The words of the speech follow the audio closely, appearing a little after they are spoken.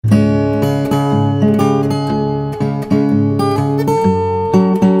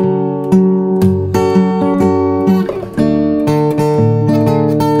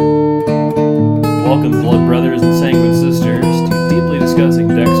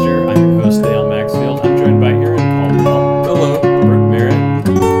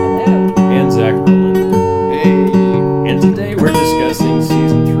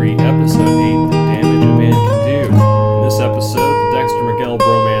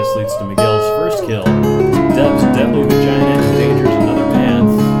chance leads to Miguel's first kill. Deb's deadly vagina endangers another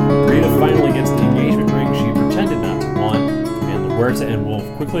man. Rita finally gets the engagement ring she pretended not to want, and La Huerta and Wolf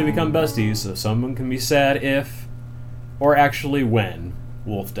quickly become besties, so someone can be sad if, or actually when,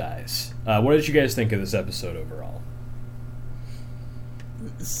 Wolf dies. What did you guys think of this episode overall?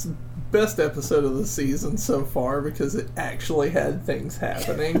 It's the best episode of the season so far because it actually had things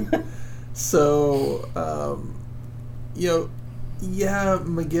happening. So, yeah,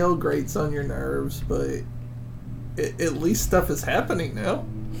 Miguel grates on your nerves, but at least stuff is happening now.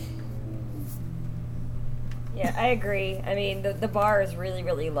 Yeah, I agree. I mean, the bar is really,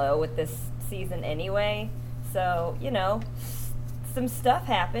 really low with this season anyway. So, some stuff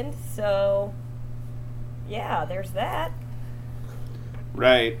happened. So, yeah, there's that.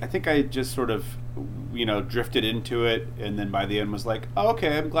 Right. I think I just sort of, drifted into it, and then by the end was like, oh,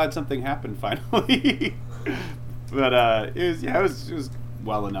 okay, I'm glad something happened finally. But it was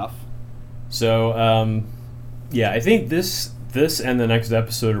well enough. So, I think this and the next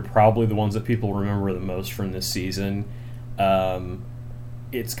episode are probably the ones that people remember the most from this season.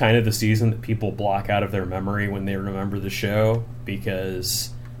 It's kind of the season that people block out of their memory when they remember the show,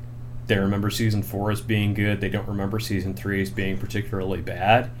 because they remember season 4 as being good. They don't remember season 3 as being particularly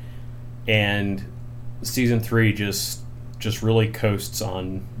bad. And season 3 just really coasts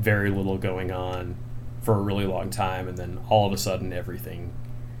on very little going on for a really long time, and then all of a sudden everything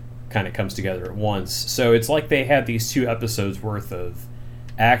kind of comes together at once. So it's like they had these 2 episodes worth of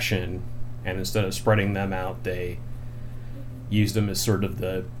action, and instead of spreading them out, they used them as sort of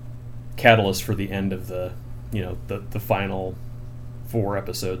the catalyst for the end of the final 4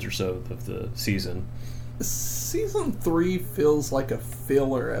 episodes or so of the season. Season 3 feels like a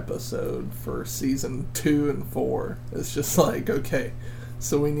filler episode for season 2 and 4. It's just like, okay,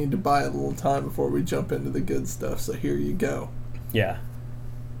 so we need to buy a little time before we jump into the good stuff, so here you go. Yeah.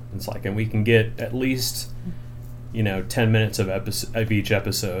 It's like, and we can get at least, 10 minutes of each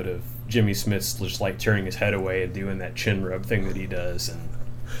episode of Jimmy Smith's just like turning his head away and doing that chin rub thing that he does, and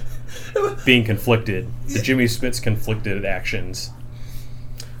being conflicted. The Jimmy Smith's conflicted actions.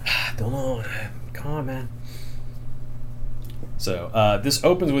 Don't know. Come on, man. So, this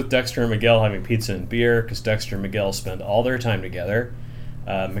opens with Dexter and Miguel having pizza and beer, because Dexter and Miguel spend all their time together.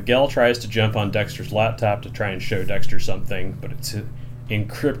 Miguel tries to jump on Dexter's laptop to try and show Dexter something, but it's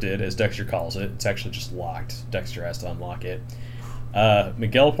encrypted, as Dexter calls it. It's actually just locked. Dexter has to unlock it.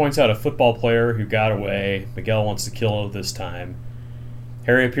 Miguel points out a football player who got away. Miguel wants to kill him this time.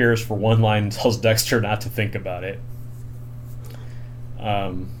 Harry appears for one line and tells Dexter not to think about it.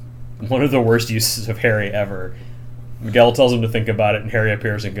 One of the worst uses of Harry ever. Miguel tells him to think about it, and Harry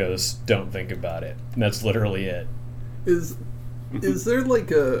appears and goes, "Don't think about it." And that's literally it. Is there like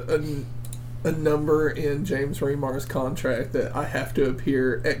a number in James Remar's contract that I have to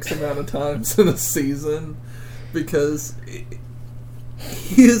appear X amount of times in a season? Because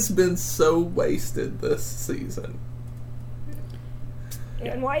he has been so wasted this season.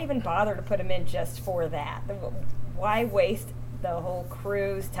 And why even bother to put him in just for that? Why waste the whole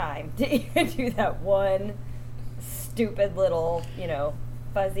crew's time to even do that one stupid little,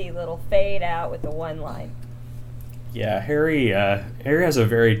 fuzzy little fade out with the one line? Yeah, Harry has a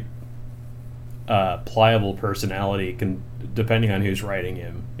very pliable personality, depending on who's writing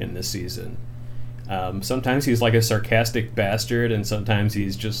him in this season. Sometimes he's like a sarcastic bastard, and sometimes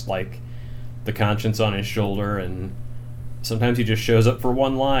he's just like the conscience on his shoulder, and sometimes he just shows up for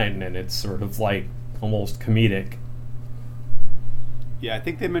one line, and it's sort of like almost comedic. Yeah, I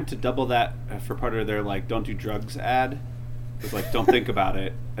think they meant to double that for part of their don't do drugs ad. It was don't think about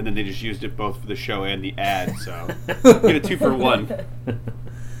it, and then they just used it both for the show and the ad, so get a 2 for 1.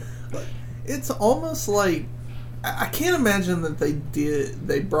 It's almost like I can't imagine that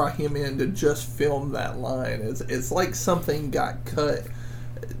they brought him in to just film that line. It's like something got cut.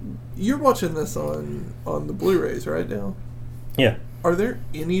 You're watching this on the Blu-rays right now? Yeah. Are there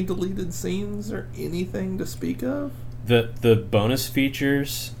any deleted scenes or anything to speak of? The bonus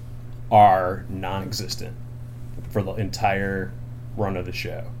features are non-existent for the entire run of the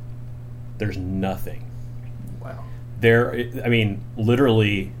show. There's nothing. Wow.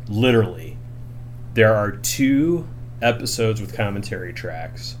 Literally, there are 2 episodes with commentary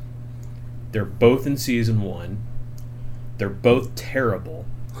tracks. They're both in season 1. They're both terrible.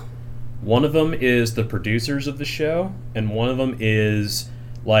 One of them is the producers of the show, and one of them is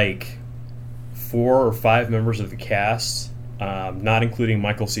 4 or 5 members of the cast, not including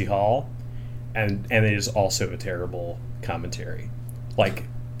Michael C. Hall, and it is also a terrible commentary.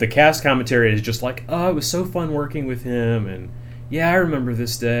 The cast commentary is just oh, it was so fun working with him, and yeah, I remember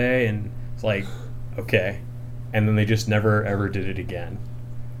this day, and it's okay. And then they just never, ever did it again.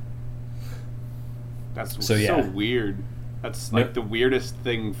 That's So, yeah. so weird. That's like the weirdest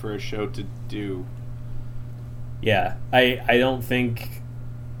thing for a show to do. Yeah, I don't think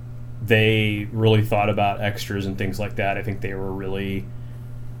they really thought about extras and things like that. I think they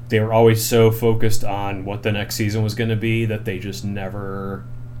were always so focused on what the next season was going to be that they just never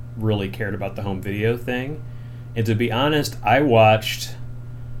really cared about the home video thing. And to be honest, I watched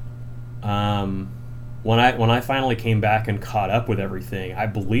when I finally came back and caught up with everything. I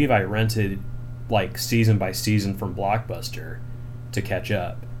believe I rented like season by season from Blockbuster to catch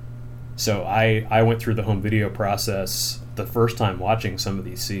up. So I went through the home video process the first time watching some of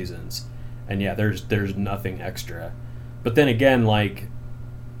these seasons, and yeah, there's nothing extra. But then again, like,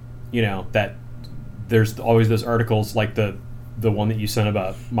 you know, that there's always those articles like the one that you sent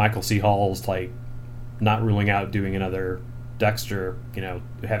about Michael C. Hall's like not ruling out doing another Dexter, you know,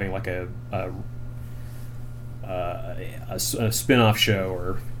 having like a spin-off show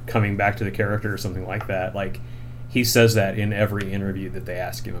or coming back to the character or something like that. Like, he says that in every interview that they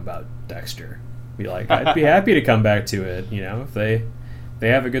ask him about Dexter. Be like, I'd be happy to come back to it, you know, if they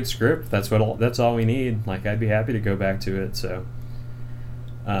have a good script. That's all we need. Like, I'd be happy to go back to it. So,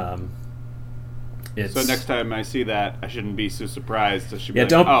 so next time I see that, I shouldn't be so surprised. I should be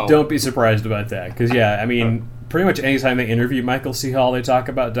don't be surprised about that, because I mean, pretty much anytime they interview Michael C. Hall, they talk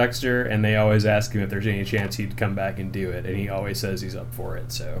about Dexter, and they always ask him if there's any chance he'd come back and do it, and he always says he's up for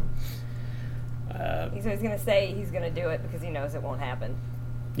it. So. He's always going to say he's going to do it because he knows it won't happen.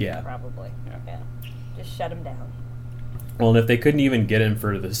 Yeah. Probably. Yeah. Just shut him down. Well, and if they couldn't even get him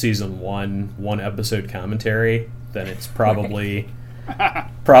for the season one episode commentary, then it's probably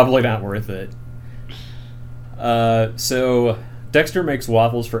probably not worth it. So Dexter makes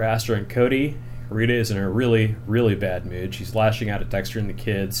waffles for Astra and Cody. Rita is in a really, really bad mood. She's lashing out at Dexter and the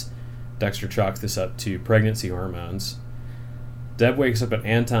kids. Dexter chalks this up to pregnancy hormones. Deb wakes up at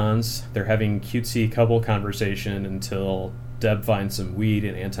Anton's. They're having cutesy couple conversation until Deb finds some weed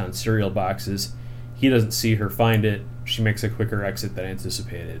in Anton's cereal boxes. He doesn't see her find it. She makes a quicker exit than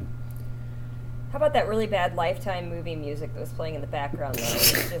anticipated. How about that really bad Lifetime movie music that was playing in the background,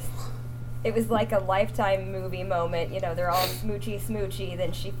 though? It was like a Lifetime movie moment. You know, they're all smoochy,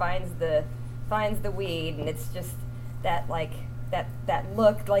 then she finds the weed, and it's just that, like, that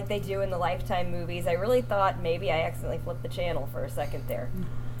look like they do in the Lifetime movies. I really thought maybe I accidentally flipped the channel for a second there.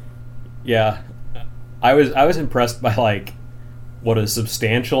 Yeah, I was impressed by like what a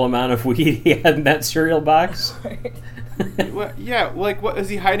substantial amount of weed he had in that cereal box. Right. Well, yeah, like, what is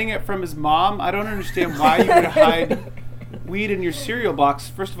he hiding it from his mom? I don't understand why you would hide weed in your cereal box.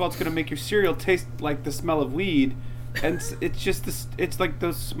 First of all, it's going to make your cereal taste like the smell of weed, and it's just this. It's like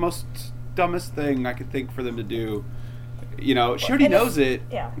the most dumbest thing I could think for them to do. You know, she already knows it.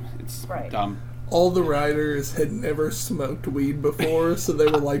 Yeah, it's right. Dumb. All the writers had never smoked weed before, so they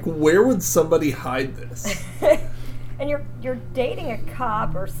were like, "Where would somebody hide this?" And you're dating a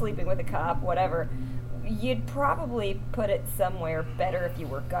cop or sleeping with a cop, whatever. You'd probably put it somewhere better if you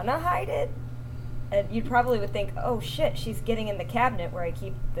were gonna hide it. And you probably would think, oh shit, she's getting in the cabinet where I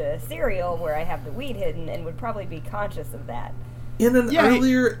keep the cereal, where I have the weed hidden, and would probably be conscious of that. In an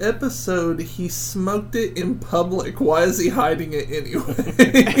earlier episode, he smoked it in public. Why is he hiding it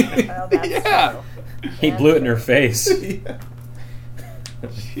anyway? Well, that's true. He blew it in her face. Yeah.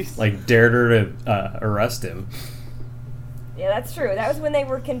 Like, dared her to arrest him. Yeah, that's true. That was when they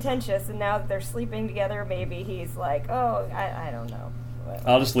were contentious, and now that they're sleeping together, maybe he's like, oh, I don't know. But,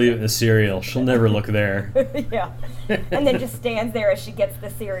 I'll just leave it in the cereal. She'll never look there. yeah. And then just stands there as she gets the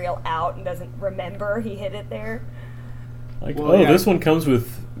cereal out and doesn't remember he hid it there. Like, Well, yeah. This one comes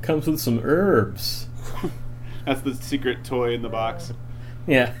with some herbs. That's the secret toy in the box.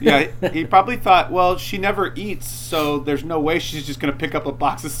 Yeah. Yeah, he probably thought, well, she never eats, so there's no way she's just going to pick up a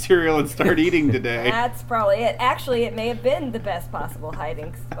box of cereal and start eating today. That's probably it. Actually, it may have been the best possible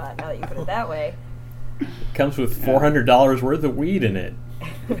hiding spot, now that you put it that way. Comes with $400 worth of weed in it.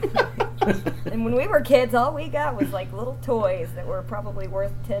 And when we were kids, all we got was like little toys that were probably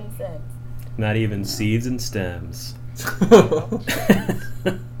worth 10 cents. Not even seeds and stems.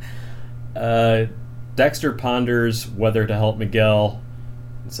 Dexter ponders whether to help Miguel.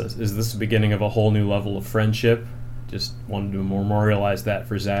 It says, is this the beginning of a whole new level of friendship? Just wanted to memorialize that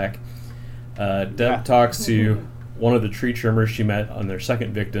for Zach. Deb talks to one of the tree trimmers she met on their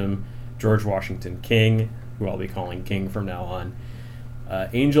second victim, George Washington King, who I'll be calling King from now on.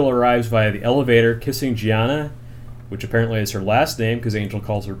 Angel arrives via the elevator, kissing Gianna, which apparently is her last name because Angel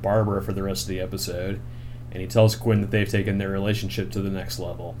calls her Barbara for the rest of the episode. And he tells Quinn that they've taken their relationship to the next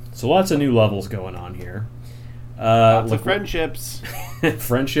level. So lots of new levels going on here. Lots of friendships.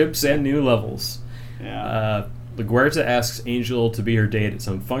 Friendships and new levels. Yeah. LaGuerta asks Angel to be her date at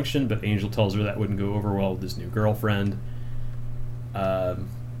some function, but Angel tells her that wouldn't go over well with his new girlfriend.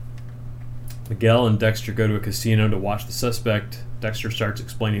 Miguel and Dexter go to a casino to watch the suspect. Dexter starts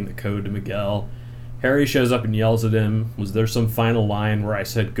explaining the code to Miguel. Harry shows up and yells at him, "Was there some final line where I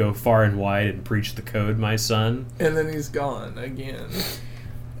said go far and wide and preach the code, my son?" And then he's gone again.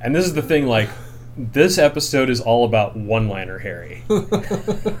 And this is the thing, like, this episode is all about one-liner Harry.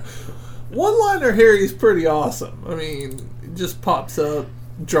 One-liner Harry's pretty awesome. I mean, it just pops up,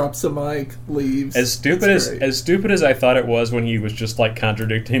 drops a mic, leaves. As stupid as I thought it was when he was just like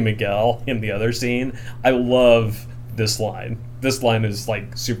contradicting Miguel in the other scene, I love this line. This line is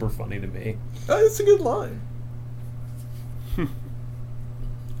like super funny to me. Oh, it's a good line.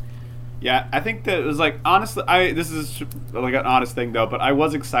 Yeah, I think that it was like, honestly, this is like an honest thing though, but I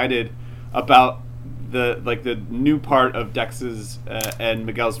was excited about the new part of Dex's and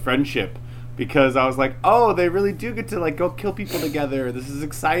Miguel's friendship, because I was like, oh, they really do get to like go kill people together. This is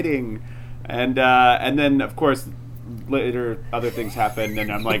exciting, and then of course later other things happen,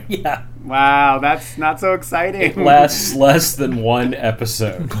 and I'm like, Yeah. wow, that's not so exciting. It lasts less than one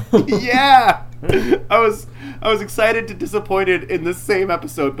episode. Yeah, I was excited to disappointed in the same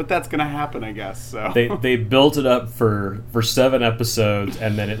episode, but that's gonna happen, I guess. So They built it up for 7 episodes,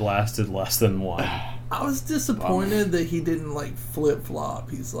 and then it lasted less than one. I was disappointed that he didn't like flip flop.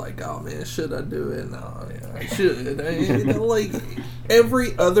 He's like, "Oh man, should I do it? No, yeah, I should." Like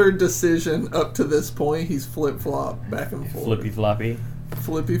every other decision up to this point, he's flip flop back and forth. Flippy floppy.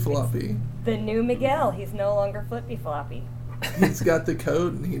 Flippy floppy. The new Miguel. He's no longer flippy floppy. He's got the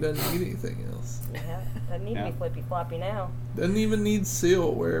code and he doesn't need anything else. Yeah, doesn't need to be flippy floppy now. Doesn't even need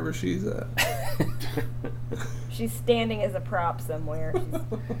Seal wherever she's at. She's standing as a prop somewhere.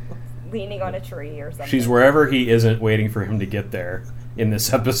 She's leaning on a tree or something. She's wherever he isn't, waiting for him to get there in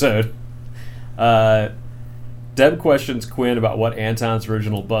this episode. Deb questions Quinn about what Anton's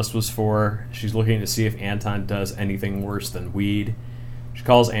original bust was for. She's looking to see if Anton does anything worse than weed. She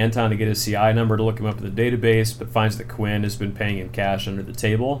calls Anton to get his CI number to look him up in the database, but finds that Quinn has been paying in cash under the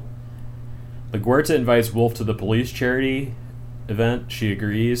table. LaGuerta invites Wolf to the police charity event. She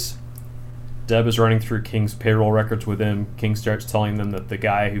agrees. Deb is running through King's payroll records with him. King starts telling them that the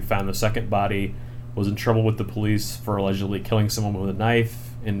guy who found the second body was in trouble with the police for allegedly killing someone with a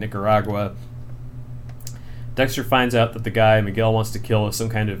knife in Nicaragua. Dexter finds out that the guy Miguel wants to kill is some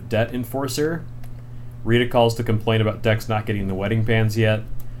kind of debt enforcer. Rita calls to complain about Dex not getting the wedding bands yet.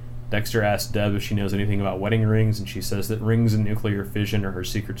 Dexter asks Deb if she knows anything about wedding rings, and she says that rings and nuclear fission are her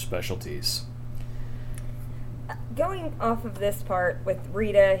secret specialties. Going off of this part with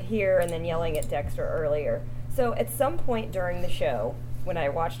Rita here and then yelling at Dexter earlier. So at some point during the show, when I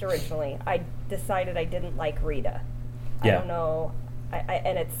watched originally, I decided I didn't like Rita. Yeah. I don't know.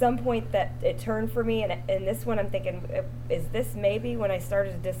 And at some point that it turned for me, and in this one I'm thinking, is this maybe when I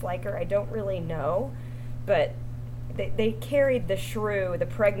started to dislike her? I don't really know. But they carried the shrew, the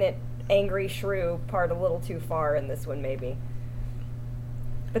pregnant, angry shrew part a little too far in this one maybe.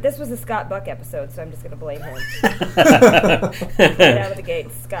 But this was a Scott Buck episode, so I'm just going to blame him. Right out of the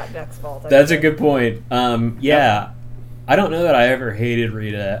gate, Scott Buck's fault. That's a good point. Yeah, I don't know that I ever hated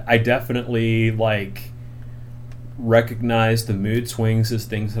Rita. I definitely, recognize the mood swings as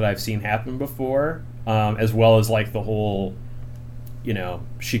things that I've seen happen before, as well as, the whole,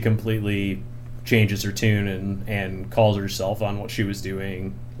 she completely changes her tune and calls herself on what she was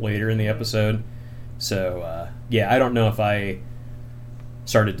doing later in the episode. So, I don't know if I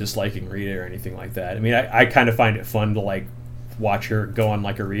started disliking Rita or anything like that. I mean, I kind of find it fun to watch her go on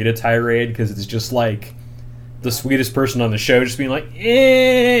a Rita tirade, because it's just the sweetest person on the show just being like,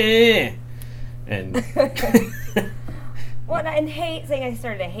 eh, and well, and saying I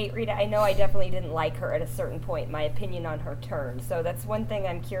started to hate Rita, I know I definitely didn't like her at a certain point. My opinion on her turned. So that's one thing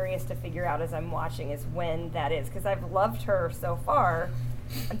I'm curious to figure out as I'm watching, is when that is, because I've loved her so far.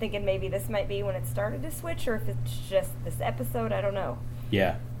 I'm thinking maybe this might be when it started to switch, or if it's just this episode. I don't know.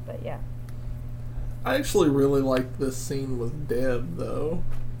 Yeah. But yeah. I actually really liked this scene with Deb, though.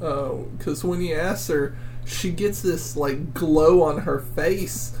 Because when he asks her, she gets this, glow on her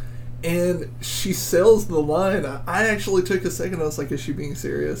face, and she sells the line. I actually took a second. I was like, is she being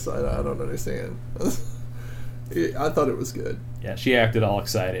serious? I don't understand. I thought it was good. Yeah, she acted all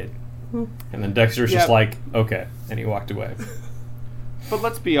excited. And then Dexter's just okay. And he walked away. But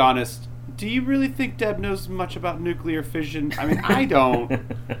let's be honest. Do you really think Deb knows much about nuclear fission? I mean, I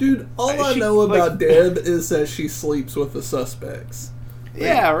don't. Dude, all I know about Deb is that she sleeps with the suspects.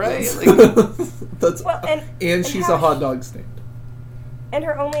 Yeah, right. That's and she's a hot dog stand. And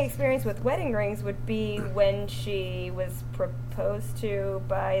her only experience with wedding rings would be when she was proposed to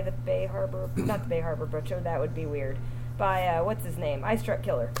by the Bay Harbor, not the Bay Harbor Butcher, that would be weird, by, what's his name? Ice Truck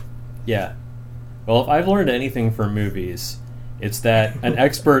Killer. Yeah. Well, if I've learned anything from movies, it's that an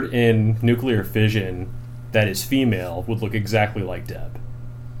expert in nuclear fission that is female would look exactly like Deb.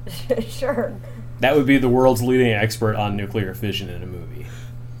 Sure. That would be the world's leading expert on nuclear fission in a movie.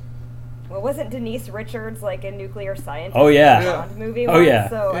 Well, wasn't Denise Richards like a nuclear scientist Oh, yeah. in the Bond movie Oh, once? yeah.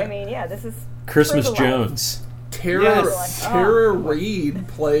 So, Yeah. I mean, yeah, this is Christmas true to life. Jones. Tara Reid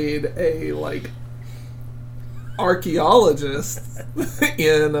played a archaeologist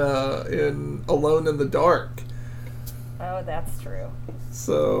in Alone in the Dark. Oh, that's true.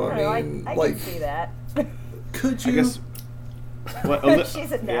 So I don't know, I mean, I like, can see that. could I you? guess. What,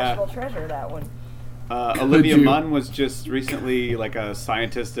 She's a national treasure, that one. Olivia you? Munn was just recently like a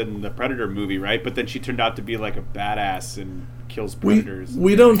scientist in the Predator movie, right? But then she turned out to be like a badass and kills predators.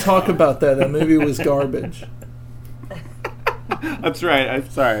 We don't talk about that. That movie was garbage. That's right. I'm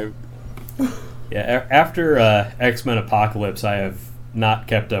sorry. Yeah, after X-Men Apocalypse, I have not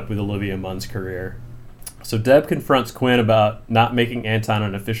kept up with Olivia Munn's career. So Deb confronts Quinn about not making Anton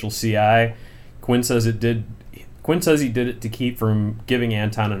an official CI. Quinn says he did it to keep from giving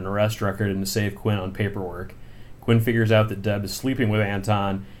Anton an arrest record and to save Quinn on paperwork. Quinn figures out that Deb is sleeping with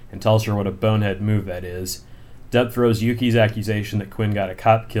Anton and tells her what a bonehead move that is. Deb throws Yuki's accusation that Quinn got a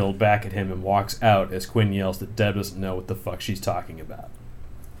cop killed back at him and walks out as Quinn yells that Deb doesn't know what the fuck she's talking about.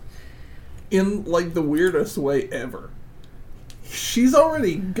 In like the weirdest way ever. She's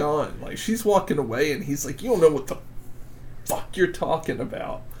already gone. Like, she's walking away and he's like, you don't know what the fuck you're talking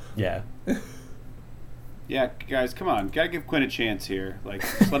about. Yeah. Yeah, guys, come on. Gotta give Quinn a chance here. Like,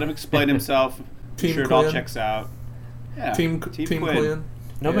 just let him explain himself. Team Sure, it all Quinn. checks out. Yeah, Team Quinn.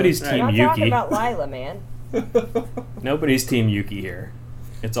 Nobody's Yeah. Team I'm not Yuki. talking about Lila, man. Nobody's Team Yuki here.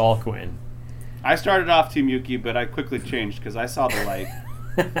 It's all Quinn. I started off Team Yuki, but I quickly changed because I saw the light.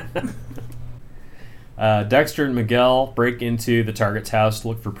 Dexter and Miguel break into the target's house to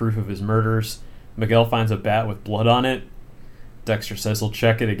look for proof of his murders. Miguel finds a bat with blood on it. Dexter says he'll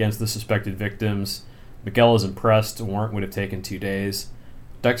check it against the suspected victims. Miguel is impressed. A warrant would have taken 2 days.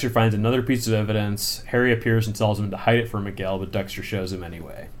 Dexter finds another piece of evidence. Harry appears and tells him to hide it from Miguel, but Dexter shows him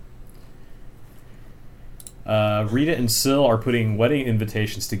anyway. Rita and Syl are putting wedding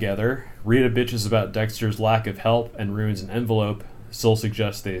invitations together. Rita bitches about Dexter's lack of help and ruins an envelope. Syl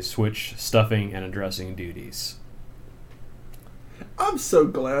suggests they switch stuffing and addressing duties. I'm so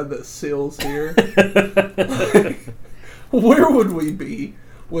glad that Syl's here. Where would we be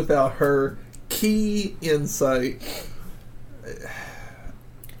without her key insight?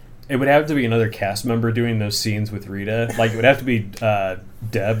 It would have to be another cast member doing those scenes with Rita. Like, it would have to be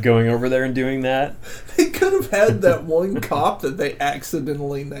Deb going over there and doing that. They could have had that one cop that they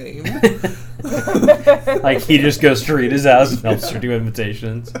accidentally named. Like, he just goes to Rita's house and helps her do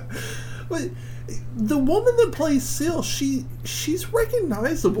invitations. But the woman that plays Syl, she's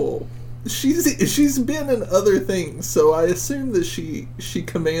recognizable. She's been in other things, so I assume that she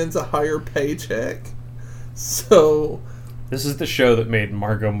commands a higher paycheck. So This is the show that made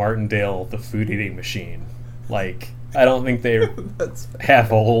Margot Martindale the food eating machine. Like, I don't think they that's have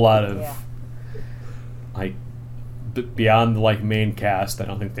a whole lot of Yeah. like beyond the like main cast. I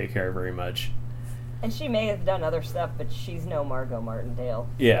don't think they care very much. And she may have done other stuff, but she's no Margot Martindale.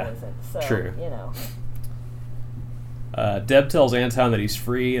 Yeah, She isn't. So, true. you know. Deb tells Anton that he's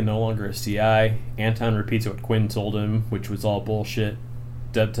free and no longer a CI. Anton repeats what Quinn told him, which was all bullshit.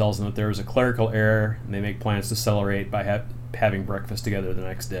 Deb tells him that there was a clerical error, and they make plans to celebrate by having breakfast together the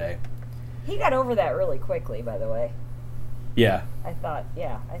next day. He got over that really quickly, by the way. Yeah, I thought,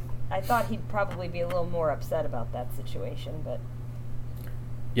 yeah. I thought he'd probably be a little more upset about that situation, but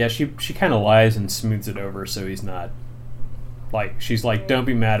yeah. She kind of lies and smooths it over, so he's not like she's like, don't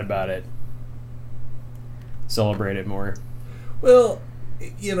be mad about it. Celebrate it more. well,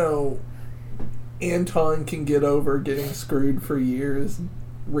 you know, Anton can get over getting screwed for years.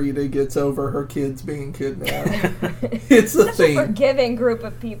 Rita gets over her kids being kidnapped. It's a such a thing. forgiving group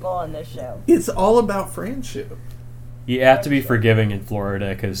of people on this show. It's all about friendship. You have to be forgiving in Florida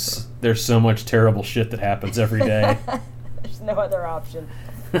because there's so much terrible shit that happens every day. There's no other option.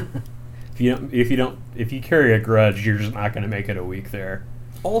 If you carry a grudge, you're just not going to make it a week there.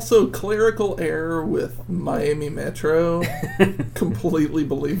 Also, clerical error with Miami Metro. Completely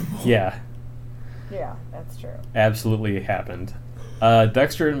believable. Yeah, Yeah, that's true. absolutely happened.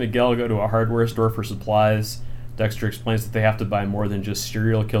 Dexter and Miguel go to a hardware store for supplies. Dexter explains that they have to buy more than just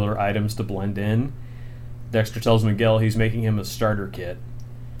serial killer items to blend in. Dexter tells Miguel he's making him a starter kit.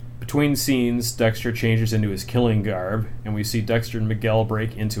 Between scenes, Dexter changes into his killing garb, and we see Dexter and Miguel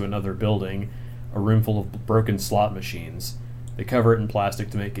break into another building, a room full of broken slot machines. They cover it in plastic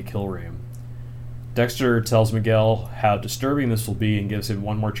to make a kill room. Dexter tells Miguel how disturbing this will be and gives him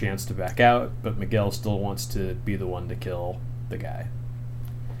one more chance to back out, but Miguel still wants to be the one to kill the guy.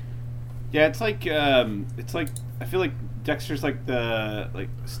 Yeah, it's like I feel like Dexter's like the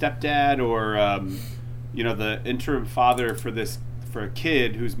stepdad or the interim father for a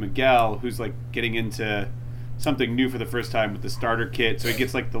kid who's Miguel, who's like getting into something new for the first time with the starter kit. So he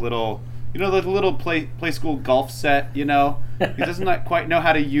gets like the little play school golf set. He doesn't quite know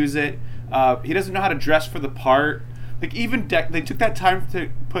how to use it. He doesn't know how to dress for the part. Like even they took that time to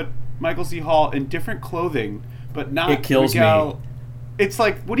put Michael C. Hall in different clothing, but not It kills Miguel. me. It's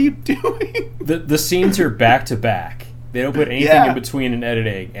like, what are you doing? The scenes are back to back. They don't put anything Yeah. in between in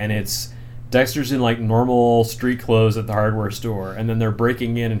editing, and it's Dexter's in like normal street clothes at the hardware store, and then they're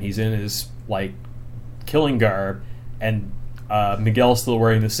breaking in, and he's in his like killing garb, and Miguel's still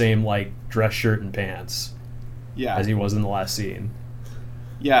wearing the same like dress shirt and pants Yeah. as he was in the last scene.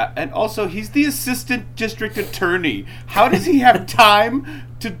 Yeah, and also he's the assistant district attorney. How does he have time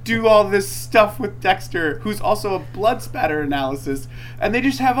to do all this stuff with Dexter, who's also a blood spatter analysis, and they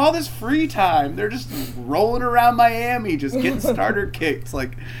just have all this free time? They're just rolling around Miami, just getting starter kicks.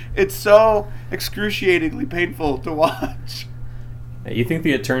 Like, it's so excruciatingly painful to watch. You think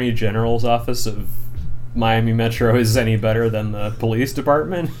the Attorney General's office of Miami Metro is any better than the police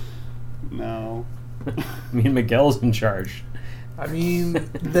department? No. I mean, Miguel's in charge. I mean,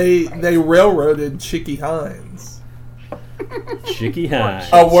 they railroaded Chicky Hines. Chicky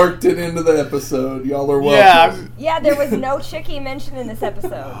Hines. I worked it into the episode. Y'all are Yeah, welcome. Yeah, there was no Chicky mentioned in this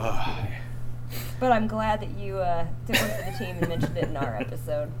episode. But I'm glad that you took one for the team and mentioned it in our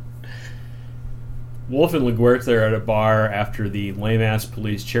episode. Wolf and LaGuerta are at a bar after the lame-ass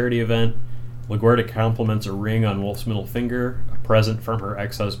police charity event. LaGuerta compliments a ring on Wolf's middle finger, a present from her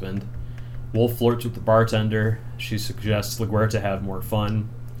ex-husband. Wolf flirts with the bartender. She suggests LaGuerta have more fun.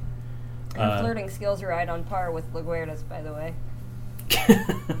 Her flirting skills are right on par with LaGuerta's, by the way.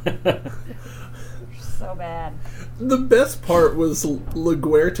 So bad. The best part was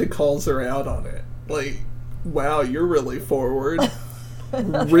LaGuerta calls her out on it. Like, wow, you're really forward.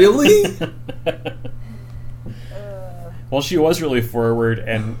 Really? Well, she was really forward,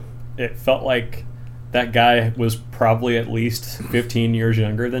 and it felt like that guy was probably at least 15 years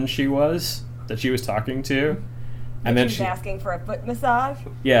younger than she was, that she was talking to. And then She's asking for a foot massage.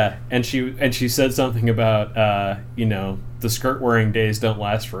 yeah, and she said something about the skirt wearing days don't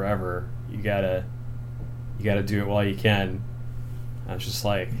last forever. You gotta do it while you can. I was just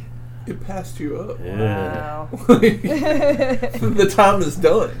like, It passed you up. Wow. The time is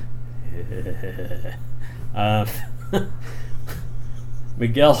done.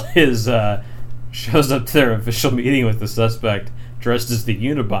 Miguel shows up to their official meeting with the suspect dressed as the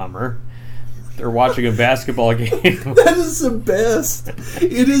Unabomber. They're watching a basketball game. That is the best.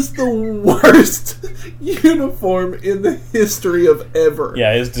 It is the worst uniform in the history of ever.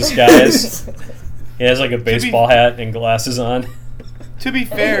 Yeah, his disguise. He has like a baseball hat and glasses on. To be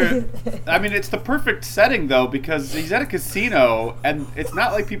fair, I mean, it's the perfect setting, though, because he's at a casino, and it's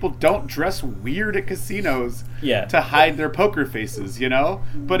not like people don't dress weird at casinos Yeah. to hide their poker faces,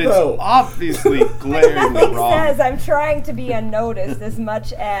 But it's No. obviously glaringly Nothing wrong. says I'm trying to be unnoticed as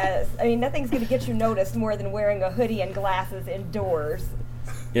much as... I mean, nothing's going to get you noticed more than wearing a hoodie and glasses indoors.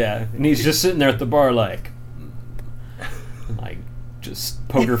 Yeah, and he's just sitting there at the bar like just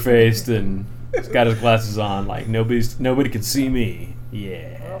poker faced, and he's got his glasses on like nobody can see me. Real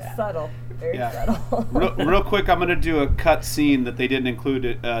Yeah. subtle. Very Yeah. subtle. Real quick, I'm going to do a cut scene that they didn't include.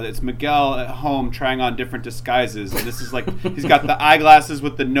 It's Miguel at home trying on different disguises. And this is like, he's got the eyeglasses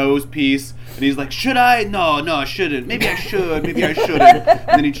with the nose piece. And he's like, should I? No, I shouldn't. Maybe I should. Maybe I shouldn't.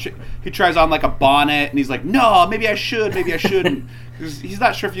 And then he tries on like a bonnet. And he's like, no, maybe I should. Maybe I shouldn't. He's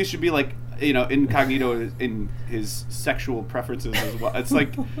not sure if you should be like, incognito in his sexual preferences as well. It's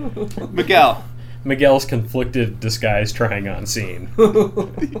like, Miguel's conflicted disguise trying on scene.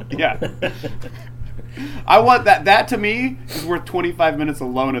 Yeah. I want that. That to me is worth 25 minutes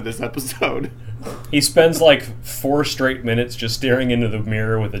alone of this episode. He spends like 4 straight minutes just staring into the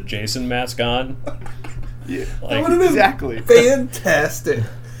mirror with a Jason mask on. Yeah. That would have been Exactly. fantastic.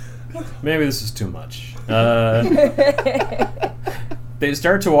 Maybe this is too much. They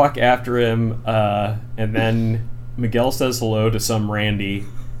start to walk after him, and then Miguel says hello to some Randy.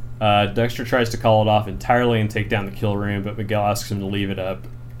 Dexter tries to call it off entirely and take down the kill room, but Miguel asks him to leave it up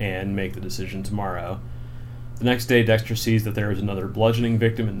and make the decision tomorrow. The next day, Dexter sees that there is another bludgeoning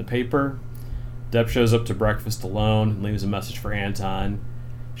victim in the paper. Depp shows up to breakfast alone and leaves a message for Anton.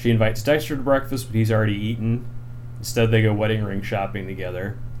 She invites Dexter to breakfast, but he's already eaten. Instead, they go wedding ring shopping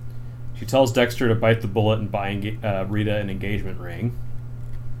together. She tells Dexter to bite the bullet and buy Rita an engagement ring.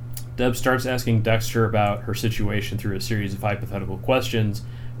 Deb starts asking Dexter about her situation through a series of hypothetical questions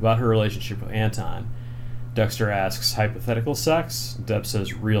about her relationship with Anton. Dexter asks, hypothetical sex? Deb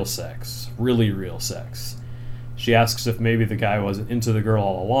says, real sex. Really real sex. She asks if maybe the guy wasn't into the girl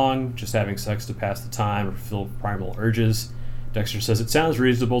all along, just having sex to pass the time or fulfill primal urges. Dexter says it sounds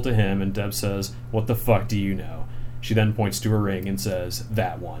reasonable to him, and Deb says, what the fuck do you know? She then points to her ring and says,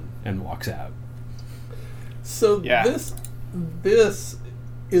 that one, and walks out. So this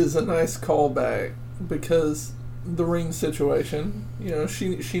is a nice callback, because the ring situation,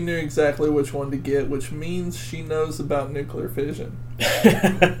 she knew exactly which one to get, which means she knows about nuclear fission.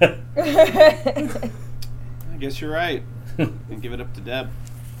 I guess you're right. And give it up to Deb.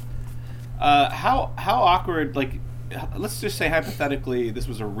 How awkward, let's just say hypothetically this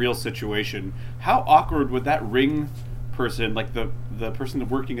was a real situation. How awkward would that ring person, the person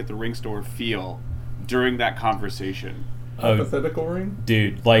working at the ring store, feel during that conversation? Hypothetical ring?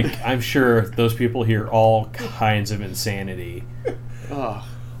 Dude, I'm sure those people hear all kinds of insanity. Ugh.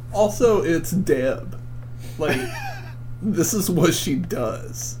 Also, it's Deb. This is what she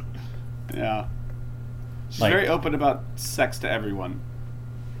does. Yeah. She's very open about sex to everyone.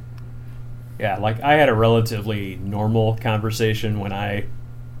 Yeah, I had a relatively normal conversation when I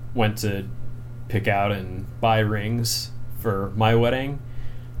went to pick out and buy rings for my wedding.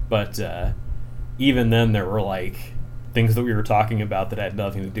 But even then, there were, things that we were talking about that had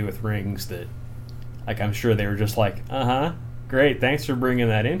nothing to do with rings that, I'm sure they were just uh-huh, great, thanks for bringing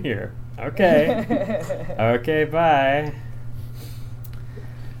that in here. Okay. Okay, bye.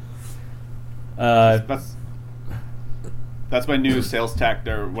 That's my new sales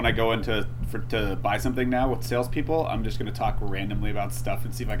tactic. When I go into to buy something now with salespeople, I'm just going to talk randomly about stuff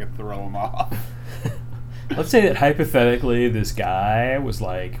and see if I can throw them off. Let's say that hypothetically this guy was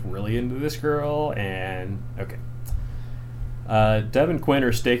really into this girl, and okay. Deb and Quinn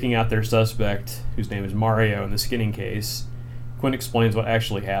are staking out their suspect, whose name is Mario, in the skinning case. Quinn explains what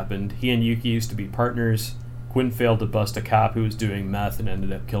actually happened. He and Yuki used to be partners. Quinn failed to bust a cop who was doing meth and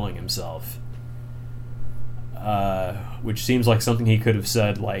ended up killing himself. Which seems like something he could have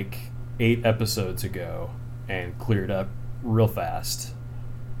said 8 episodes ago and cleared up real fast.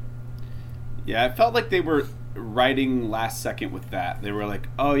 Yeah, it felt like they were writing last second with that. They were like,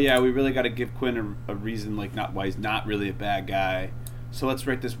 oh yeah, we really got to give Quinn a reason not why he's not really a bad guy. So let's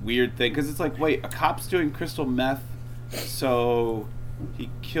write this weird thing. Because it's wait, a cop's doing crystal meth, so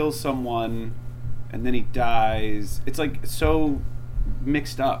he kills someone and then he dies. It's so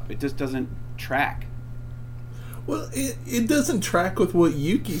mixed up. It just doesn't track. Well, it doesn't track with what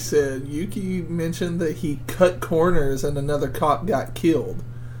Yuki said. Yuki mentioned that he cut corners and another cop got killed.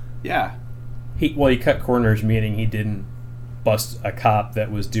 Yeah. He cut corners, meaning he didn't bust a cop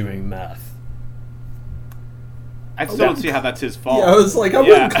that was doing meth. I still don't see how that's his fault. Yeah, I was I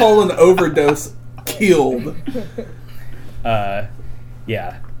wouldn't call an overdose killed. Yeah.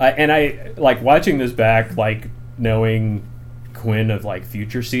 I watching this back, knowing Quinn of,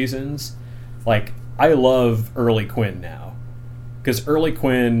 future seasons, I love early Quinn now. Because early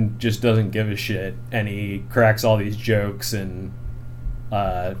Quinn just doesn't give a shit, and he cracks all these jokes and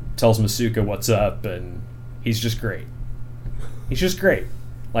tells Masuka what's up, and he's just great. He's just great.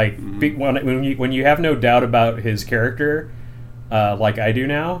 When you have no doubt about his character, like I do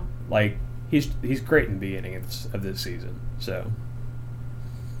now, he's great in the beginning of this season. So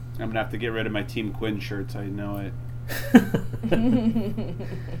I'm gonna have to get rid of my Team Quinn shirts. I know it.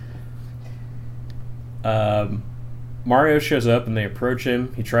 Mario shows up and they approach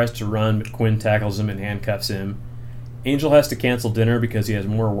him. He tries to run, but Quinn tackles him and handcuffs him. Angel has to cancel dinner because he has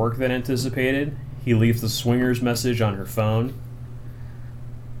more work than anticipated. He leaves the swingers message on her phone.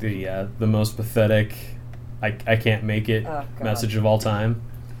 The most pathetic I can't make it message of all time.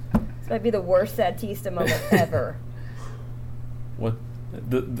 This might be the worst Satista moment ever. What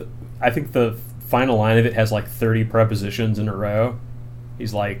I think the final line of it has 30 prepositions in a row.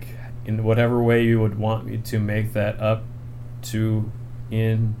 He's in whatever way you would want me to make that up, to,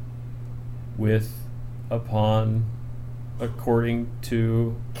 in, with, upon, according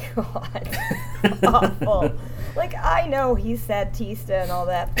to. God. Awful. I know he's Satista and all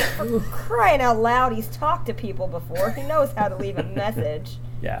that, but for crying out loud, he's talked to people before. He knows how to leave a message.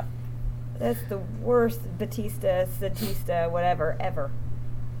 Yeah. That's the worst Satista, whatever, ever.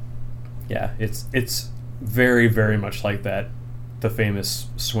 Yeah, it's very, very much like that. The famous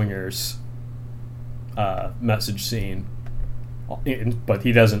swingers message scene, but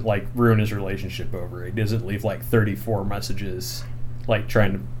he doesn't ruin his relationship over it. He doesn't leave 34 messages like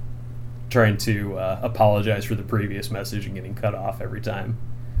trying to apologize for the previous message and getting cut off every time.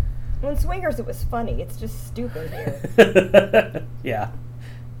 Well, in Swingers, it was funny. It's just stupid here. Yeah.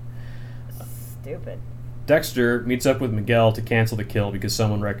 Stupid. Dexter meets up with Miguel to cancel the kill because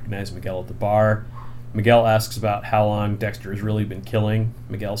someone recognized Miguel at the bar. Miguel asks about how long Dexter has really been killing.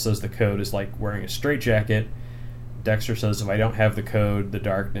 Miguel says the code is like wearing a straitjacket. Dexter says, if I don't have the code, the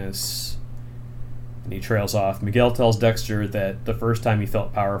darkness... And he trails off. Miguel tells Dexter that the first time he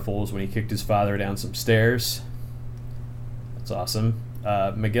felt powerful was when he kicked his father down some stairs. That's awesome.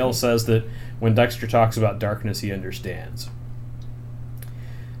 Miguel says that when Dexter talks about darkness, he understands.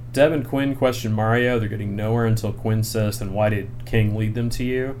 Deb and Quinn question Mario. They're getting nowhere until Quinn says, then why did King lead them to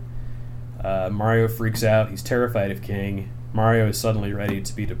you? Mario freaks out. He's terrified of King. Mario is suddenly ready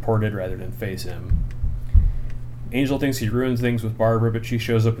to be deported rather than face him. Angel thinks he ruins things with Barbara, but she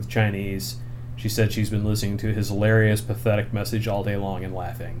shows up with Chinese. She said she's been listening to his hilarious, pathetic message all day long and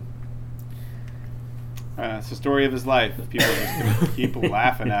laughing. It's the story of his life. People are just going to keep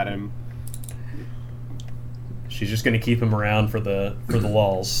laughing at him. She's just going to keep him around for the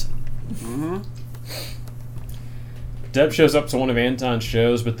lulls. Mm-hmm. Deb shows up to one of Anton's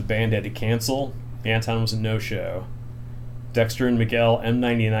shows, but the band had to cancel. Anton was a no-show. Dexter and Miguel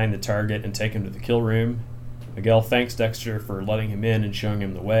M99 the target and take him to the kill room. Miguel thanks Dexter for letting him in and showing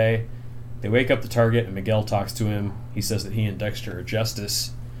him the way. They wake up the target and Miguel talks to him. He says that he and Dexter are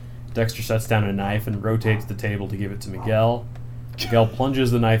justice. Dexter sets down a knife and rotates the table to give it to Miguel. Miguel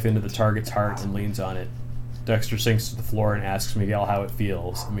plunges the knife into the target's heart and leans on it. Dexter sinks to the floor and asks Miguel how it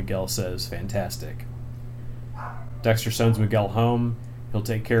feels, and Miguel says, fantastic. Dexter sends Miguel home. He'll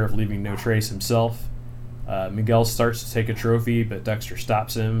take care of leaving no trace himself. Miguel starts to take a trophy, but Dexter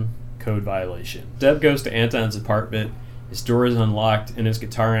stops him. Code violation. Deb goes to Anton's apartment. His door is unlocked, and his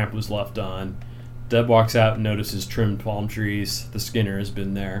guitar amp was left on. Deb walks out and notices trimmed palm trees. The Skinner has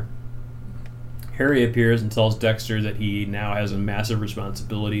been there. Harry appears and tells Dexter that he now has a massive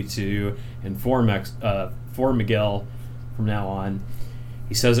responsibility to inform for Miguel from now on.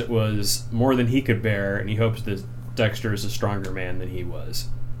 He says it was more than he could bear, and he hopes that Dexter is a stronger man than he was.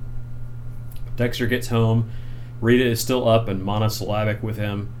 Dexter gets home. Rita is still up and monosyllabic with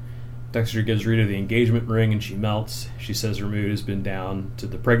him. Dexter gives Rita the engagement ring and she melts. She says her mood has been down to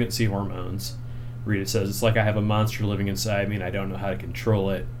the pregnancy hormones. Rita says, it's like I have a monster living inside me and I don't know how to control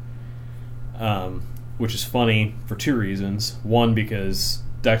it. Which is funny for two reasons. One, because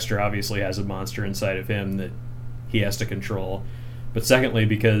Dexter obviously has a monster inside of him that he has to control. But secondly,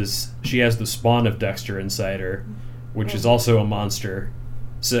 because she has the spawn of Dexter inside her, which is also a monster.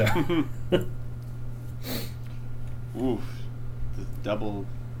 So... Oof. Just double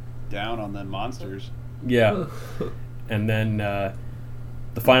down on the monsters. Yeah. And then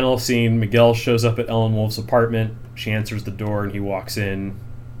the final scene, Miguel shows up at Ellen Wolf's apartment. She answers the door and he walks in.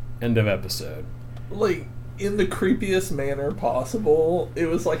 End of episode. Like, in the creepiest manner possible, it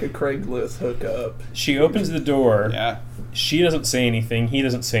was like a Craigslist hookup. She opens the door. Yeah. She doesn't say anything. He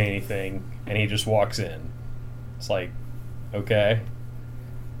doesn't say anything. And he just walks in. It's like, okay.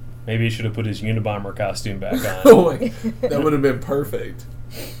 Maybe he should have put his Unabomber costume back on. Oh my, that would have been perfect.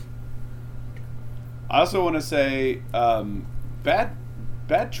 I also want to say,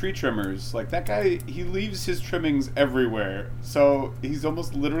 bad tree trimmers. Like, that guy, he leaves his trimmings everywhere. So he's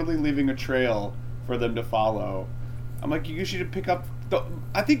almost literally leaving a trail for them to follow. I'm like, you should pick up...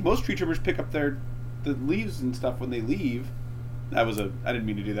 I think most tree trimmers pick up the leaves and stuff when they leave. I didn't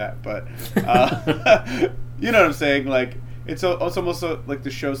mean to do that, but... you know what I'm saying? Like... It's almost like the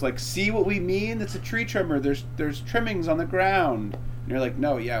show's like, see what we mean? It's a tree trimmer. There's trimmings on the ground. And you're like,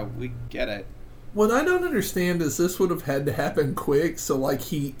 no, yeah, we get it. What I don't understand is this would have had to happen quick. So, like,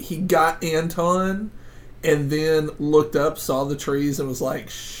 he got Anton and then looked up, saw the trees, and was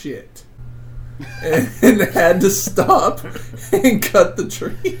like, shit. and had to stop and cut the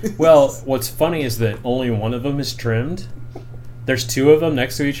trees. Well, what's funny is that only one of them is trimmed. There's two of them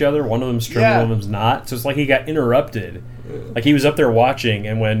next to each other. One of them's trimmed, one of them's not. So it's like he got interrupted. Like he was up there watching,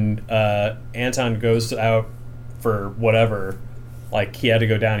 and when Anton goes out for whatever, like he had to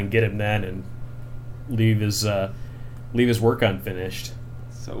go down and get him then and leave his work unfinished.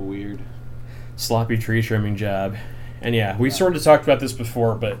 So weird. Sloppy tree trimming job. And yeah, we sort of talked about this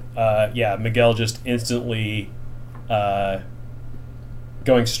before, but yeah, Miguel just instantly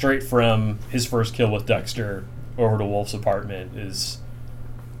going straight from his first kill with Dexter over to Wolf's apartment is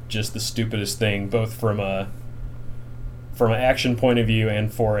just the stupidest thing, both from an action point of view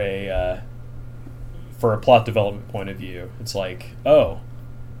and for a plot development point of view. It's like,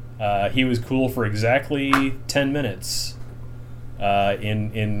 he was cool for exactly 10 minutes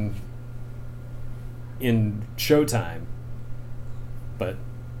in showtime, but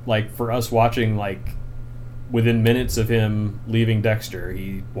like for us watching, like within minutes of him leaving Dexter,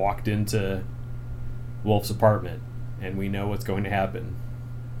 he walked into Wolf's apartment, and we know what's going to happen.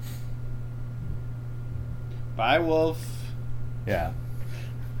 Bye, Wolf. Yeah.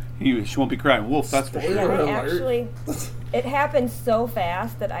 She won't be crying wolf, that's for Spoiler sure. alert. Actually, it happened so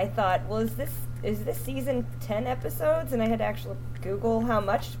fast that I thought, well, is this season 10 episodes? And I had to actually Google how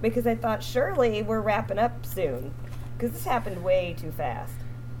much, because I thought surely we're wrapping up soon, because this happened way too fast.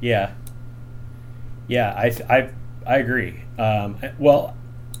 Yeah. Yeah, I agree. Well,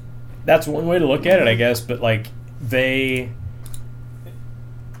 that's one way to look at it, I guess, but like this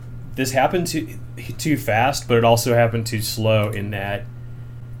happened too fast, but it also happened too slow in that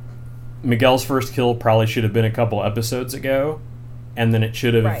Miguel's first kill probably should have been a couple episodes ago, and then it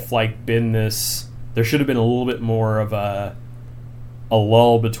should have Right. like been this. There should have been a little bit more of a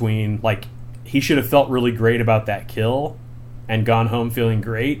lull between, like, he should have felt really great about that kill and gone home feeling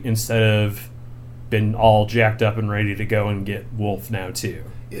great instead of been all jacked up and ready to go and get Wolf now too.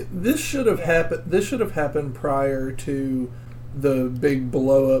 This should have happened. This should have happened prior to the big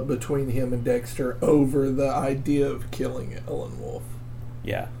blow up between him and Dexter over the idea of killing Ellen Wolf.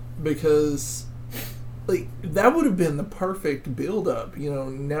 Yeah. Because like that would have been the perfect build up. You know,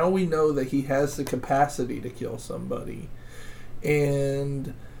 now we know that he has the capacity to kill somebody.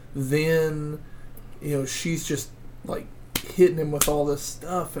 And then, you know, she's just like hitting him with all this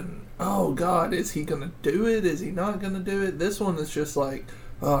stuff, and oh god, is he gonna do it? Is he not gonna do it? This one is just like,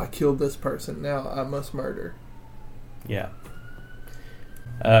 oh, I killed this person, now I must murder. Yeah.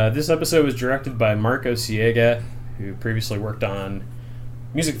 This episode was directed by Marco Siega, who previously worked on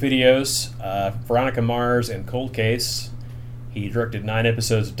music videos, Veronica Mars, and Cold Case. He directed 9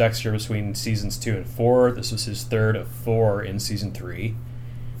 episodes of Dexter between seasons 2 and 4. This was his third of 4 in season 3.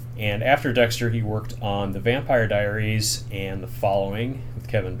 And after Dexter, he worked on The Vampire Diaries and The Following with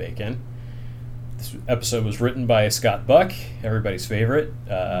Kevin Bacon. This episode was written by Scott Buck, everybody's favorite,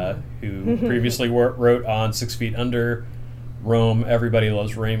 who previously wrote on 6 Feet Under, Rome, Everybody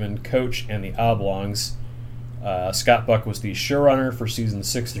Loves Raymond, Coach, and The Oblongs. Scott Buck was the showrunner for seasons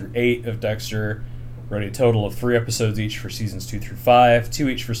 6 through 8 of Dexter, wrote a total of 3 episodes each for seasons 2 through 5, 2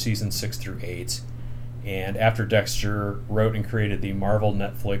 each for seasons 6 through 8. And after Dexter, wrote and created the Marvel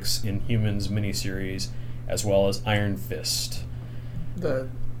Netflix Inhumans miniseries, as well as Iron Fist. That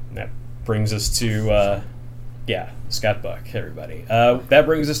That brings us to, Scott Buck, everybody. That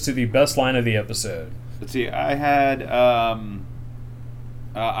brings us to the best line of the episode. Let's see, I had,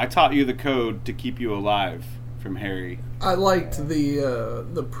 I taught you the code to keep you alive from Harry. I liked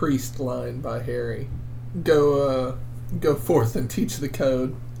the priest line by Harry. Go forth and teach the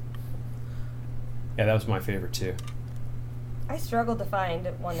code. Yeah, that was my favorite, too. I struggled to find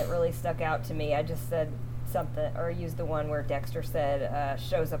one that really stuck out to me. I just said something, or used the one where Dexter said,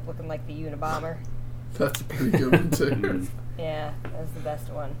 shows up looking like the Unabomber. That's a pretty good one too. Yeah, that was the best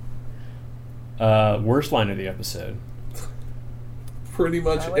one. Worst line of the episode. Pretty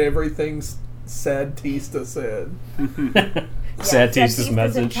much everything's Sad Tista said. Sad Tista's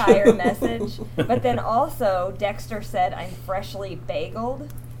message. Entire message. But then also, Dexter said, "I'm freshly bageled,"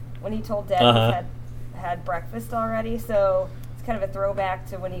 when he told Deb he had breakfast already. So it's kind of a throwback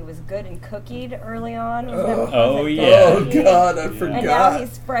to when he was good and cookied early on. Oh, yeah. Oh god, I forgot. And now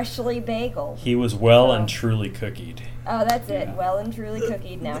he's freshly bageled. He was well and truly cookied. Oh, that's it. Well and truly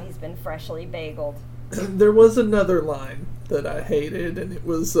cookied. Now he's been freshly bageled. There was another line that I hated, and it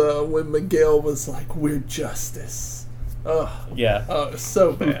was when Miguel was like, "We're justice." Oh, Yeah. oh, it was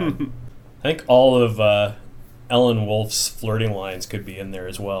so bad. I think all of Ellen Wolf's flirting lines could be in there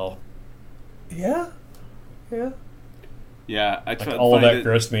as well. Yeah. Yeah, I Like, tried all of that it,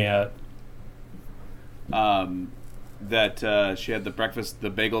 grossed me out. that she had the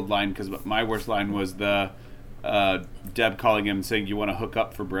bageled line, because my worst line was the Deb calling him saying, "You want to hook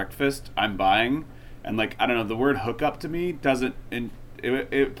up for breakfast? I'm buying." And like, I don't know, the word hook up to me doesn't,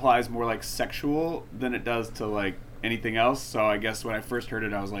 it applies more like sexual than it does to like anything else. So I guess when I first heard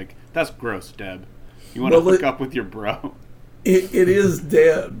it, I was like, that's gross, Deb. You want to hook up with your bro? It is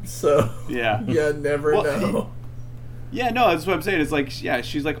Deb, so Yeah. you never know. Yeah, no, that's what I'm saying. It's like, yeah,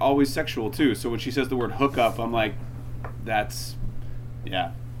 she's like always sexual too. So when she says the word hook up, I'm like, it's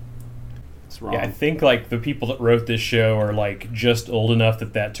wrong. Yeah, I think like the people that wrote this show are like just old enough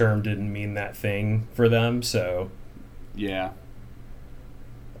that term didn't mean that thing for them. So Yeah.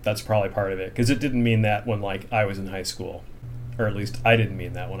 that's probably part of it, because it didn't mean that when like I was in high school, or at least I didn't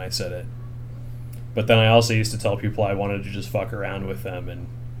mean that when I said it. But then I also used to tell people I wanted to just fuck around with them, and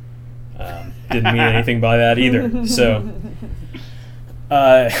didn't mean anything by that either. So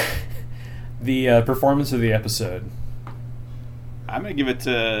the performance of the episode. I'm gonna give it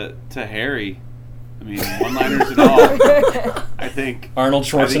to Harry. I mean, one-liners and all. I think Arnold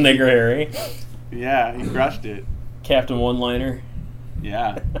Schwarzenegger, Harry. Yeah, he crushed it. Captain One-Liner.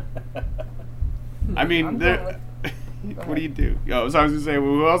 Yeah. I mean, I'm there. going What do you do? Oh, so I was gonna say,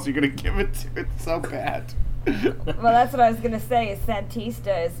 well, who else are you gonna give it to? It's so bad. Well, that's what I was gonna say. Is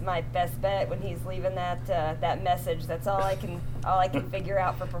Santista is my best bet when he's leaving that message. That's all I can figure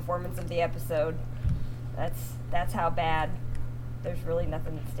out for performance of the episode. That's how bad. There's really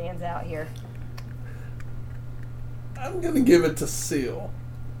nothing that stands out here. I'm gonna give it to Seal.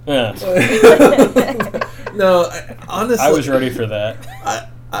 Yeah. No, honestly, I was ready for that.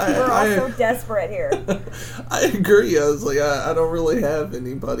 We're all so desperate here. I agree. I was like, I don't really have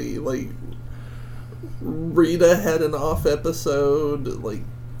anybody. Like, Rita had an off episode. Like,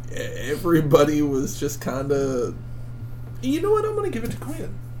 everybody was just kind of. You know what? I'm gonna give it to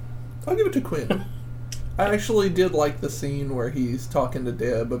Quinn. I'll give it to Quinn. I actually did like the scene where he's talking to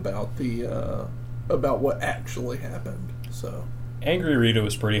Deb about about what actually happened. So Angry Rita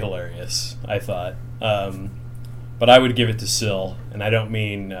was pretty hilarious, I thought. But I would give it to Syl, and I don't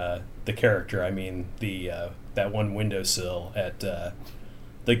mean the character. I mean that one windowsill at the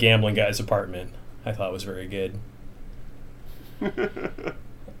gambling guy's apartment. I thought was very good.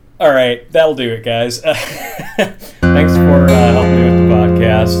 All right, that'll do it, guys. Thanks for helping me with the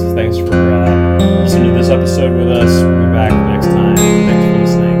podcast. Thanks for listening to this episode with us. We'll be back next time.